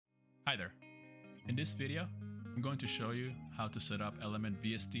Hi there. In this video, I'm going to show you how to set up Element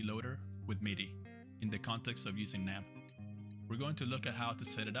VST Loader with Midi in the context of using NAM. We're going to look at how to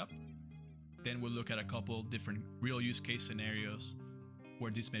set it up, then we'll look at a couple different real use case scenarios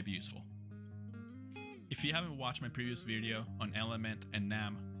where this may be useful. If you haven't watched my previous video on Element and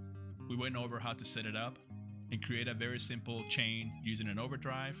NAM, we went over how to set it up and create a very simple chain using an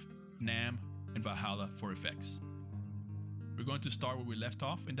overdrive, NAM, and Valhalla for effects. We're going to start where we left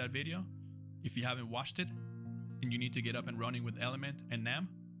off in that video. If you haven't watched it and you need to get up and running with Element and NAM,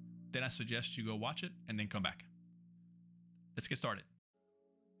 then I suggest you go watch it and then come back. Let's get started.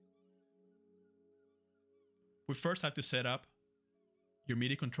 We first have to set up your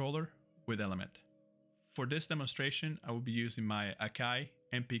Midi controller with Element. For this demonstration, I will be using my Akai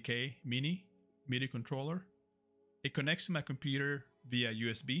MPK Midi controller. It connects to my computer via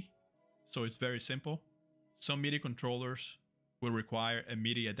USB, so it's very simple. Some Midi controllers will require a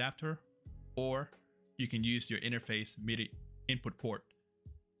Midi adapter, or you can use your interface Midi input port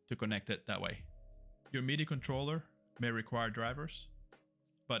to connect it that way. Your Midi controller may require drivers,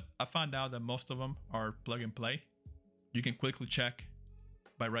 but I found out that most of them are plug and play. You can quickly check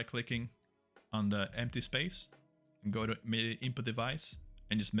by right-clicking on the empty space and go to Midi input device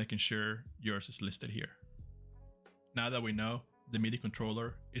and just making sure yours is listed here. Now that we know the Midi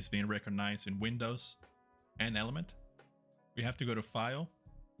controller is being recognized in Windows and Element, we have to go to File,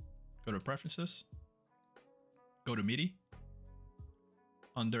 go to Preferences, go to Midi.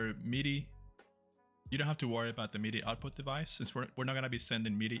 Under Midi, you don't have to worry about the Midi output device since we're not going to be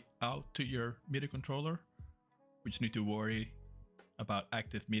sending Midi out to your Midi controller. We just need to worry about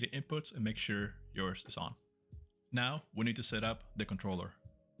active Midi inputs and make sure yours is on. Now we need to set up the controller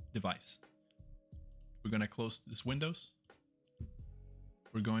device. We're going to close this Windows.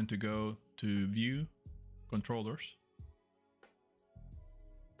 We're going to go to View, Controllers.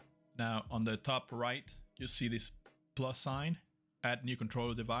 Now on the top right, you'll see this plus sign, Add New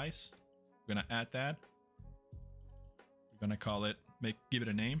Controller Device. We're going to add that. We're going to call it, give it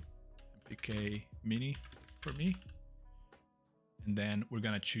a name, MPK Mini for me. And then we're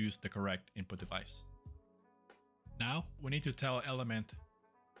going to choose the correct input device. Now we need to tell Element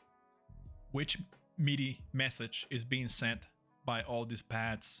which Midi message is being sent by all these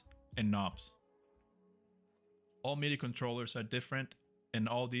pads and knobs. All Midi controllers are different and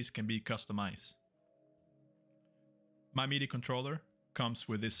all these can be customized. My Midi controller comes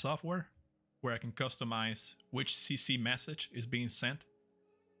with this software where I can customize which CC message is being sent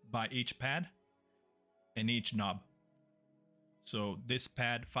by each pad and each knob. So this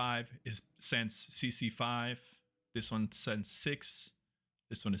pad 5 sends CC 5, this one sends 6,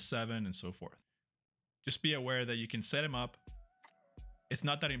 this one is 7, and so forth. Just be aware that you can set them up. It's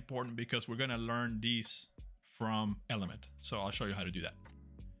not that important because we're gonna learn these from Element. So I'll show you how to do that.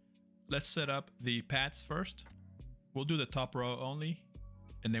 Let's set up the pads first. We'll do the top row only,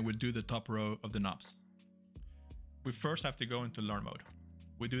 and then we'll do the top row of the knobs. We first have to go into Learn mode.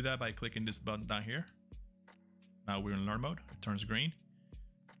 We do that by clicking this button down here. Now we're in Learn mode, it turns green.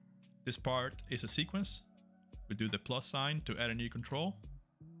 This part is a sequence. We do the plus sign to add a new control,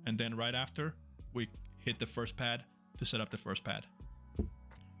 and then right after, we hit the first pad to set up the first pad.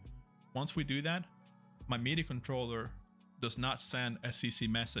 Once we do that, my Midi controller does not send a CC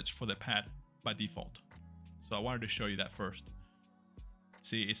message for the pad by default. So I wanted to show you that first.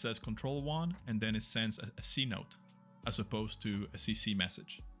 See, it says control 1 and then it sends a C note as opposed to a CC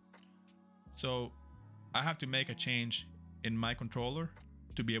message. So I have to make a change in my controller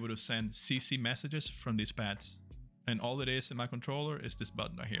to be able to send CC messages from these pads. And all it is in my controller is this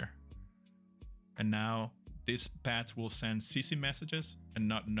button right here. And now these pads will send CC messages and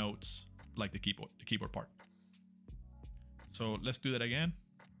not notes like the keyboard part. So let's do that again.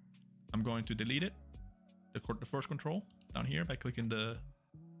 I'm going to delete it, the first control down here by clicking the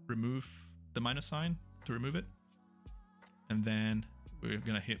remove the minus sign to remove it. And then we're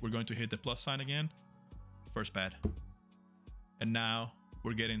going to hit the plus sign again, first pad. And now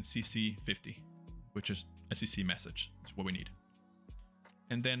we're getting CC 50, which is a CC message. It's what we need.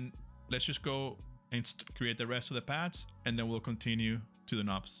 And then let's just go and create the rest of the pads, and then we'll continue to the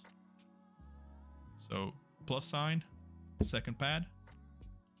knobs. So plus sign, second pad,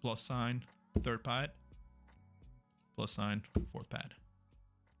 plus sign, third pad, plus sign, fourth pad,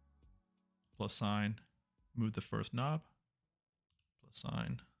 plus sign, move the first knob, plus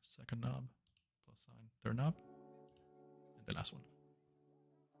sign, second knob, plus sign, third knob, and the last one.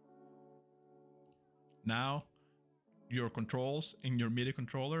 Now your controls in your Midi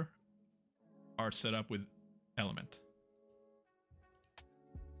controller are set up with Element.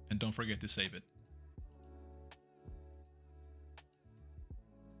 And don't forget to save it.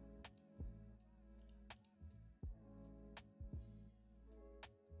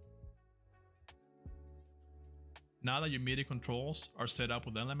 Now that your MIDI controls are set up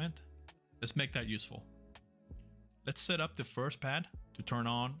with Element, let's make that useful. Let's set up the first pad to turn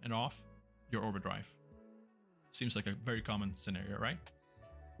on and off your overdrive. Seems like a very common scenario, right?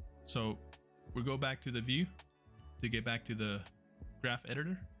 So we go back to the view to get back to the graph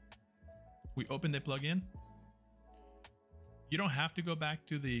editor. We open the plugin. You don't have to go back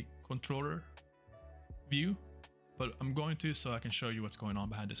to the controller view, but I'm going to so I can show you what's going on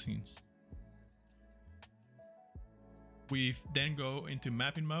behind the scenes. We then go into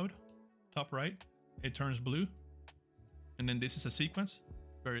mapping mode, top right, it turns blue. And then this is a sequence,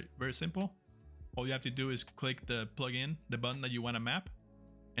 very, very simple. All you have to do is click the plugin, the button that you want to map,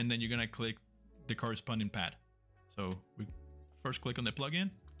 and then you're gonna click the corresponding pad. So we first click on the plugin,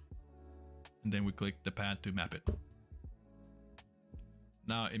 and then we click the pad to map it.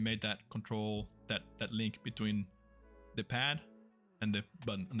 Now it made that control, that link between the pad and the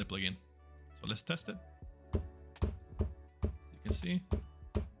button on the plugin. So let's test it. You can see,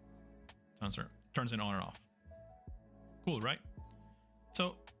 turns it on or off. Cool, right?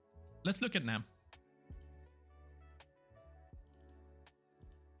 So let's look at NAMM.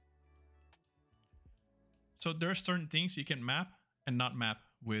 So there are certain things you can map and not map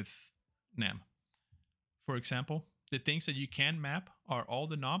with NAMM. For example, the things that you can map are all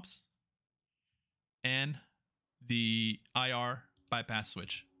the knobs and the IR bypass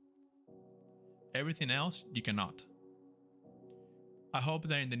switch. Everything else you cannot. I hope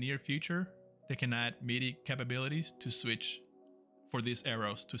that in the near future they can add MIDI capabilities to switch for these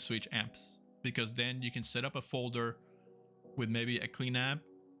arrows to switch amps, because then you can set up a folder with maybe a clean amp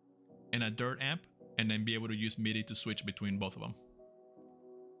and a dirt amp, and then be able to use MIDI to switch between both of them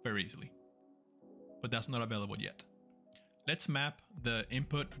very easily. But that's not available yet. Let's map the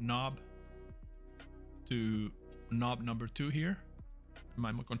input knob to knob number 2 here in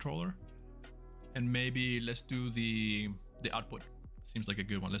my controller, and maybe let's do the output. Seems like a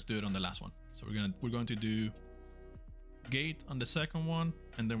good one. Let's do it on the last one. So we're going to do gate on the second one,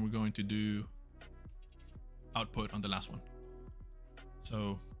 and then we're going to do output on the last one.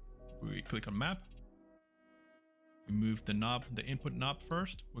 So we click on map. We move the knob, the input knob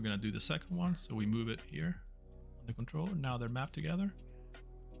first. We're gonna do the second one, so we move it here on the controller. Now they're mapped together.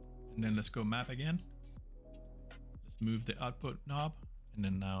 And then let's go map again. Let's move the output knob, and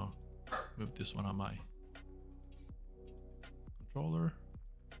then now move this one on my controller.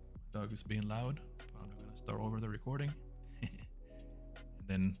 My dog is being loud. I'm gonna start over the recording. And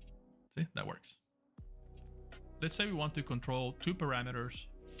then, see, that works. Let's say we want to control 2 parameters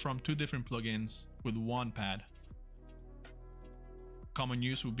from 2 different plugins with 1 pad. Common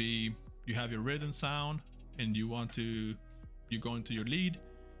use would be you have your rhythm sound and you go into your lead,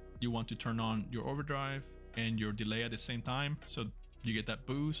 you want to turn on your overdrive and your delay at the same time, so you get that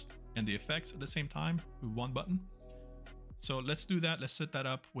boost and the effects at the same time with 1 button. So let's do that. Let's set that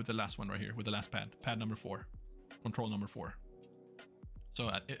up with the last one right here, with the last pad number 4, control number 4.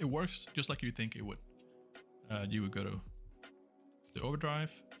 So it works just like you think it would. You would go to the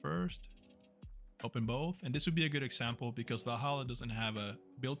overdrive first, open both, and this would be a good example because Valhalla doesn't have a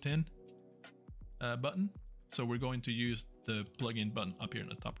built-in button, so we're going to use the plugin button up here in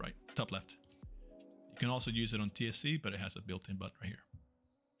the top left. You can also use it on TSC, but it has a built-in button right here.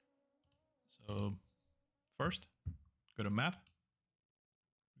 So first, go to map.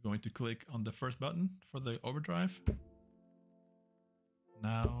 We're going to click on the first button for the overdrive.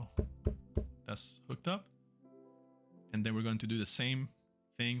 Now that's hooked up, and then we're going to do the same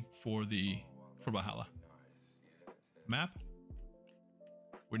thing for Valhalla. Map.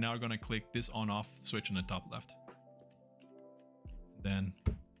 We're now going to click this on-off switch on the top left. Then,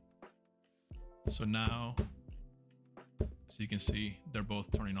 so now, so you can see they're both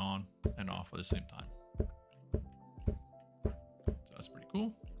turning on and off at the same time. So that's pretty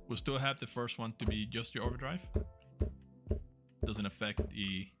cool. We'll still have the first one to be just your overdrive. Doesn't affect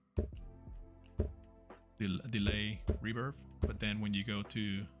the delay reverb, but then when you go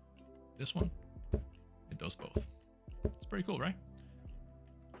to this one, it does both. It's pretty cool, right?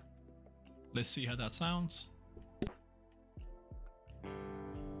 Let's see how that sounds.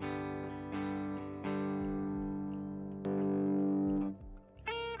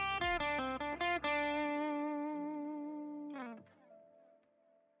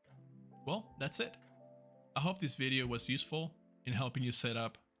 Well, that's it. I hope this video was useful in helping you set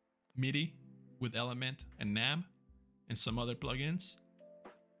up MIDI with Element and NAMM and some other plugins.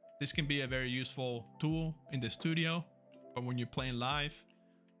 This can be a very useful tool in the studio or when you're playing live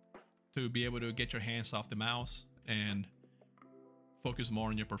to be able to get your hands off the mouse and focus more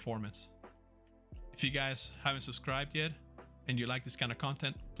on your performance. If you guys haven't subscribed yet and you like this kind of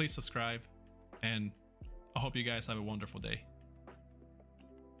content, please subscribe and I hope you guys have a wonderful day.